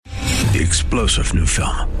The explosive new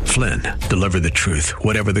film, Flynn, Deliver the Truth,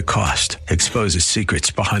 Whatever the Cost, exposes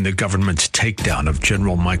secrets behind the government's takedown of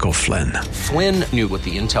General Michael Flynn. Flynn knew what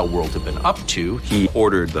the intel world had been up to. He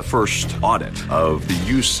ordered the first audit of the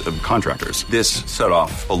use of contractors. This set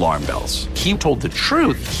off alarm bells. He told the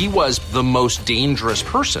truth. He was the most dangerous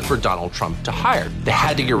person for Donald Trump to hire. They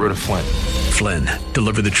had to get rid of Flynn. Flynn,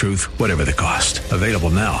 Deliver the Truth, Whatever the Cost. Available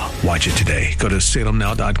now. Watch it today. Go to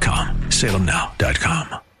salemnow.com.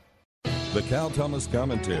 salemnow.com. The Cal Thomas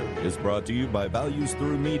Commentary is brought to you by Values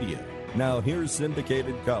Through Media. Now here's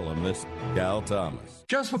syndicated columnist Cal Thomas.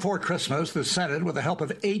 Just before Christmas, the Senate, with the help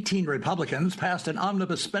of 18 Republicans, passed an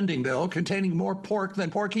omnibus spending bill containing more pork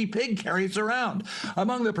than Porky Pig carries around.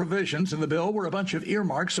 Among the provisions in the bill were a bunch of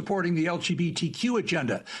earmarks supporting the LGBTQ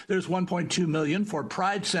agenda. There's $1.2 million for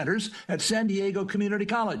pride centers at San Diego Community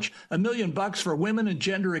College, $1 million for women and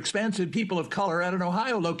gender-expansive people of color at an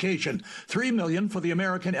Ohio location, $3 million for the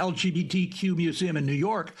American LGBTQ Museum in New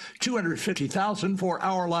York, $250,000 for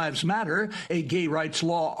Our Lives Matter, a gay rights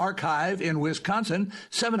law archive in Wisconsin,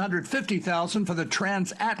 $750,000 for the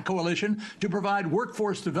Trans At Coalition to provide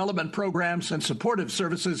workforce development programs and supportive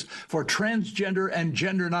services for transgender and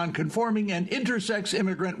gender nonconforming and intersex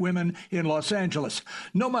immigrant women in Los Angeles.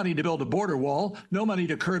 No money to build a border wall, no money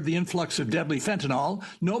to curb the influx of deadly fentanyl,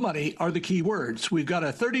 no money are the key words. We've got a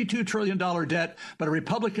 $32 trillion debt, but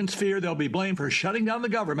Republicans fear they'll be blamed for shutting down the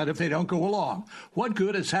government if they don't go along. What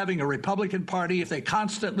good is having a Republican Party if they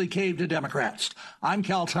constantly cave to Democrats? I'm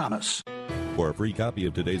Cal Thomas. For a free copy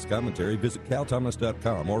of today's commentary, visit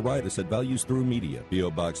calthomas.com or write us at Values Through Media,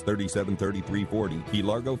 P.O. Box 373340, Key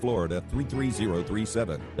Largo, Florida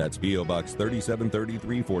 33037. That's P.O. Box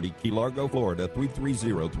 373340, Key Largo, Florida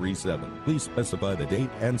 33037. Please specify the date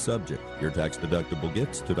and subject. Your tax-deductible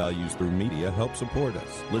gifts to Values Through Media help support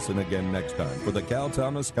us. Listen again next time for the Cal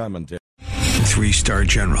Thomas Commentary. Three-star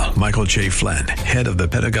General Michael J. Flynn, head of the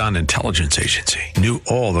Pentagon Intelligence Agency, knew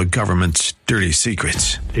all the government's dirty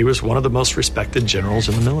secrets. He was one of the most respected generals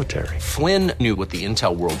in the military. Flynn knew what the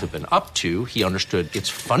intel world had been up to. He understood its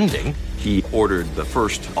funding. He ordered the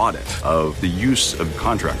first audit of the use of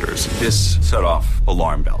contractors. This set off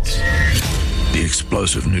alarm bells. The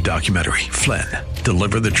explosive new documentary, Flynn,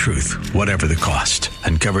 Deliver the Truth, Whatever the Cost,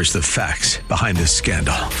 uncovers the facts behind this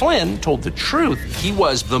scandal. Flynn told the truth. He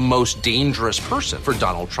was the most dangerous person for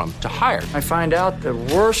Donald Trump to hire. I find out the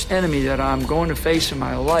worst enemy that I'm going to face in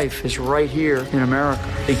my life is right here in America.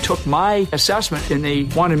 They took my assessment and they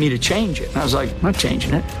wanted me to change it. And I was like, I'm not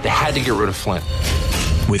changing it. They had to get rid of Flynn.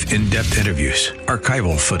 With in-depth interviews,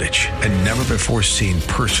 archival footage, and never-before-seen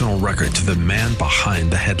personal records of the man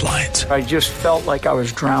behind the headlines. I just felt like I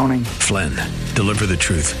was drowning. Flynn, Deliver the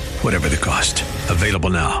Truth, Whatever the Cost.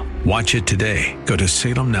 Available now. Watch it today. Go to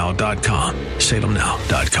salemnow.com.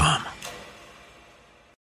 salemnow.com.